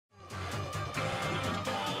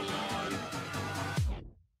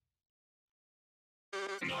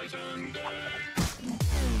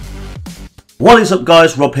What is up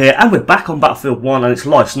guys, Rob here, and we're back on Battlefield 1 and it's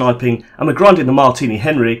live sniping and we're grinding the Martini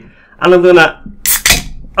Henri, and I'm gonna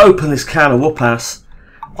open this can of whoop ass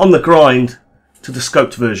on the grind to the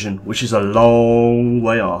scoped version, which is a long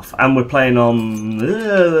way off, and we're playing on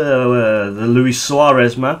the Luis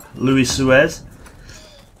Suarez map, Luis Suez.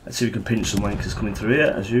 Let's see if we can pinch some wankers coming through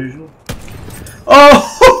here as usual.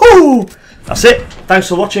 Oh, that's it. Thanks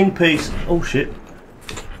for watching, peace. Oh shit,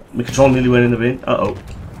 my control nearly went in the bin. Uh-oh.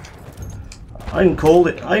 I even called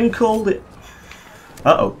it. I even called it.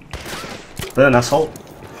 Uh-oh. Burn, asshole.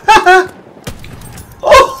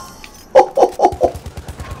 Oh!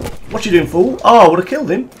 What you doing, fool? Oh, I would have killed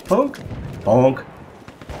him. Punk. Bonk.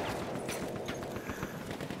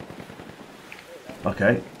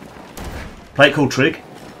 Okay. Play it cool, Trig.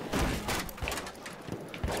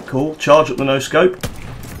 Cool. Charge up the no-scope.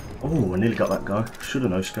 Oh, I nearly got that guy. Should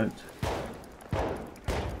have no-scoped.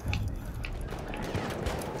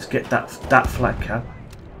 Get that flag cap.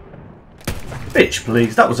 Bitch,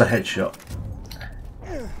 please. That was a headshot.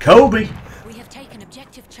 Kobe. We have taken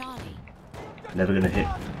objective Charlie. Never gonna hit.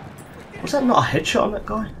 Was that not a headshot on that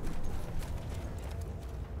guy?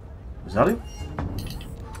 Was that him?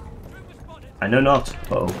 I know not.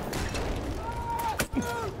 Uh oh.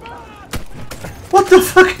 What the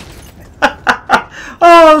fuck?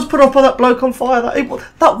 Oh, I was put up by that bloke on fire.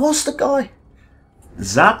 That was the guy.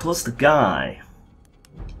 That was the guy.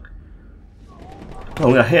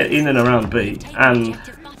 Well, we're hit in and around B, and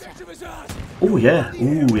oh yeah,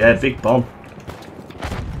 big bomb.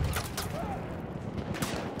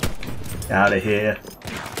 Out of here.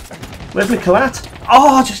 Where's my collat?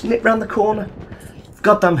 Oh, I just nipped round the corner.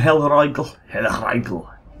 Goddamn Hellreigel.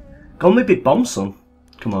 Go on, my big bomb, son.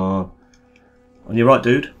 Come on. On your right,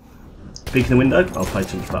 dude. Peek in the window. I'll play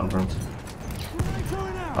too much Battlegrounds.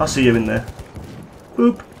 I'll see you in there.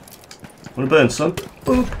 Boop. Wanna burn, son?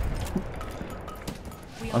 Boop.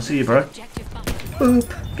 I see you, bro.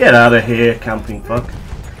 Boop. Get out of here, camping fuck.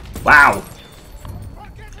 Wow.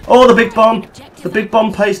 Oh, the big bomb. The big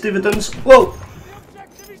bomb pays dividends. Whoa.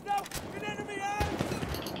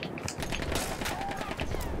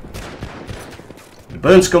 You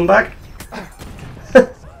burn, scumbag.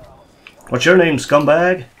 What's your name,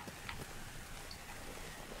 scumbag?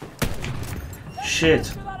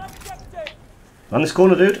 Shit. On this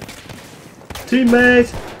corner, dude.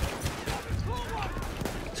 Teammate.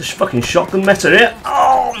 Just fucking shotgun meta here.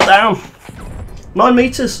 Oh, I'm down. 9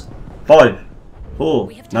 meters. 5.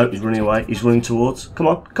 4. No, he's running away. He's running towards. Come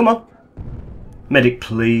on, come on. Medic,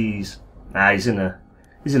 please. Nah, he's in a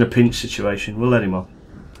pinch situation. We'll let him off.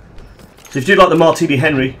 So if you do like the Martini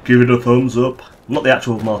Henri, give it a thumbs up. Not the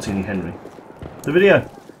actual Martini Henri. The video.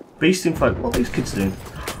 Beast info. What are these kids doing?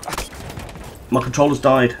 My controller's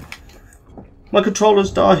died. My controller's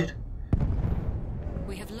died.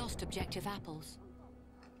 We have lost objective apples.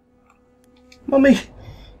 Mummy!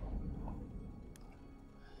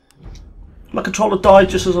 My controller died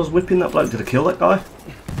just as I was whipping that bloke. Did I kill that guy?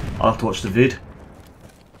 I'll have to watch the vid.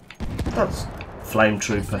 That's Flame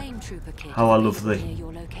Trooper. How I love thee.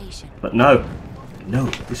 But no. No,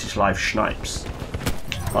 this is live snipes.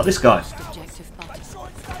 Like this guy.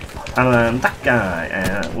 And that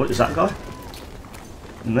guy. What is that guy?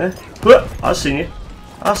 In there? I've seen you.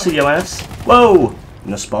 I see your ass. Whoa!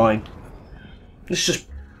 In the spine. It's just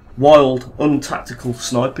wild, untactical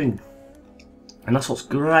sniping, and that's what's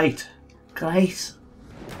great. Great.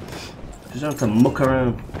 You don't have to muck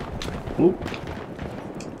around. Ooh.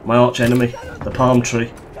 My arch enemy, the palm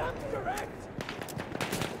tree.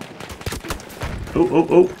 Oh, oh,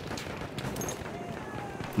 oh.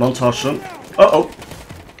 Montage, son. Uh oh.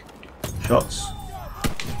 Shots.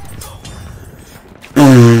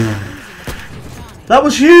 That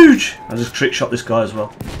was huge. I just trick shot this guy as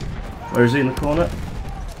well. Where is he in the corner?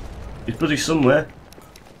 He's bloody somewhere.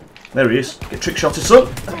 There he is. Get trick shotted, son.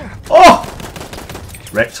 Oh!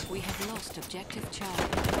 Wrecked. We have lost objective Charlie.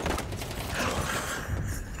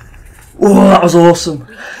 Oh, that was awesome.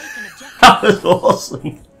 That was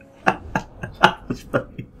awesome. That was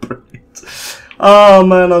very brilliant. Oh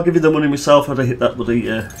man, I'll give you the money myself if I hit that bloody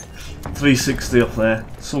 360 up there.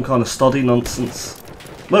 Some kind of stoddy nonsense.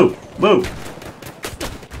 Whoa, whoa.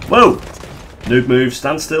 Whoa! Noob move,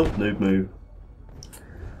 stand still, noob move.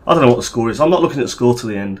 I don't know what the score is. I'm not looking at the score to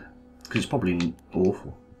the end because it's probably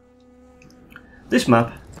awful. This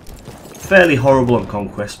map, fairly horrible on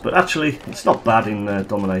Conquest, but actually it's not bad in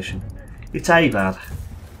Domination. It's a bad.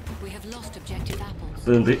 We have lost objective apples.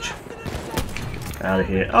 Burn, bitch. Out of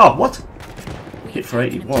here. Oh, what? Hit for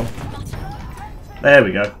 81. There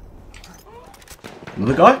we go.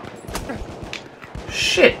 Another guy?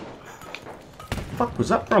 Shit! fuck was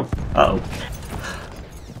that from? Uh-oh.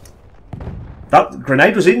 That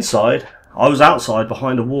grenade was inside. I was outside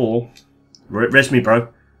behind a wall. Res me, bro.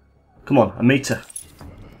 Come on, a meter.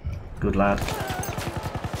 Good lad.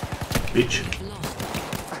 Bitch.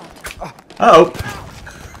 Uh-oh.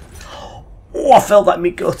 Oh, I felt that in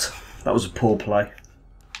me gut. That was a poor play.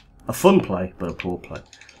 A fun play, but a poor play.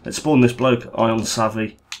 Let's spawn this bloke. Ion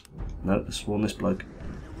Savvy. No, let's spawn this bloke.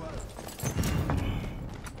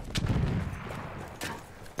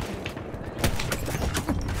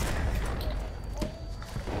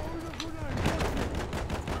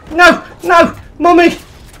 No! No! Mummy!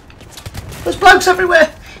 There's blokes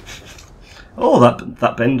everywhere! Oh,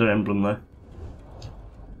 that Bender emblem though.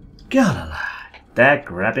 God alive. Dad,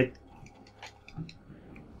 grab it.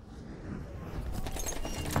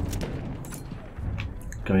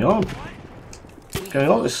 Going on. Going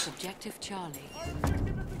on this.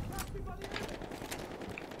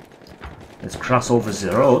 Let's cross over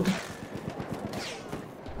the road.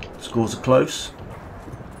 Scores are close.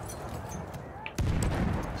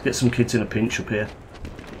 Let's get some kids in a pinch up here.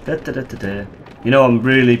 Da, da, da, da, da. You know I'm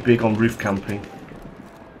really big on roof camping.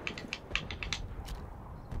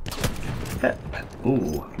 Yeah.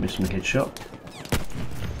 Ooh, missed my headshot.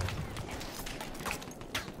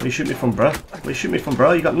 Where you shoot me from, bro? Where you shoot me from,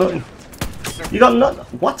 bro? You got nothing. You got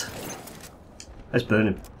nothing. What? Let's burn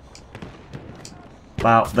him.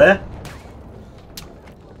 About there.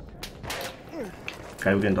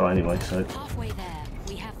 Okay, we're gonna die anyway, so. Halfway there,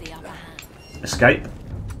 we have the upper hand. Escape.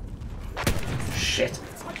 Shit.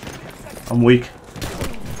 I'm weak.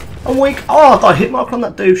 I'm weak. Oh, I got a hit mark on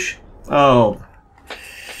that douche. Oh.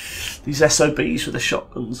 These SOBs with the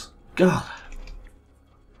shotguns. God.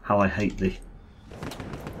 How I hate thee.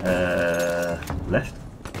 Left.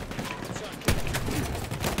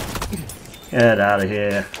 Get out of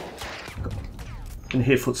here. I can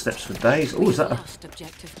hear footsteps for days. Oh, is that a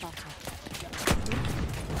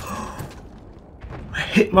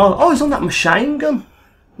hit mark? Oh, he's on that machine gun.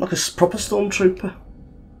 Like a proper stormtrooper.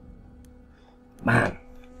 Man.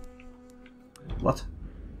 What?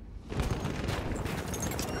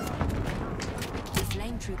 The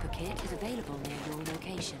flame trooper kit is available near your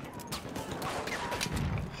location.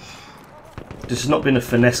 This has not been a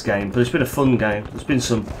finesse game, but it's been a fun game. There's been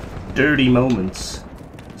some dirty moments.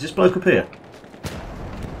 Is this bloke up here?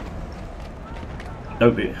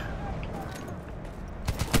 Don't be.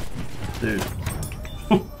 Dude.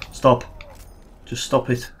 Stop. Just stop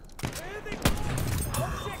it.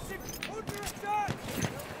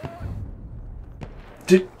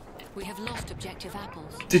 We have lost objective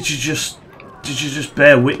apples. Did you just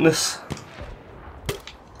bear witness?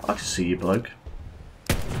 I can see you, bloke.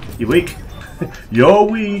 You weak? You're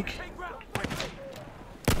weak.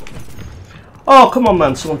 Oh, come on,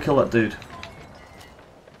 man. Someone kill that dude.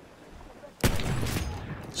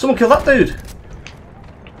 Someone kill that dude.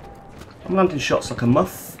 I'm landing shots like a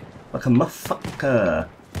muff. Like a muffucker.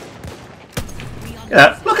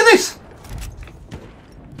 Yeah, look at this.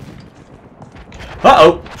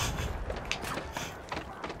 Uh-oh.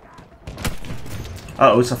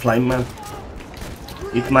 Uh-oh, it's a flame man.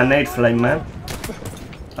 Eat my nade, flame man.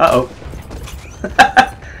 Uh-oh.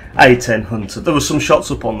 A10 Hunter. There were some shots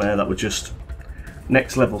up on there that were just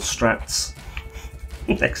next level strats.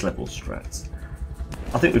 Next level strats.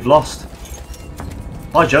 I think we've lost.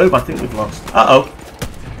 By Jove, I think we've lost. Uh-oh.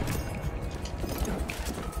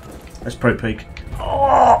 Let's pro peek.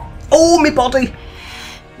 Oh, oh, my body.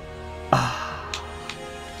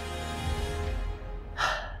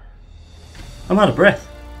 I'm out of breath.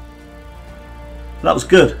 That was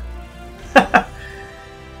good.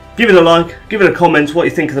 Give it a like, give it a comment what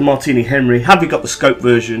you think of the Martini Henri. Have you got the scope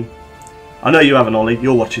version? I know you haven't, Ollie,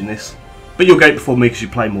 you're watching this. But you'll get it before me because you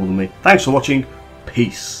play more than me. Thanks for watching.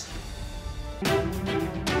 Peace.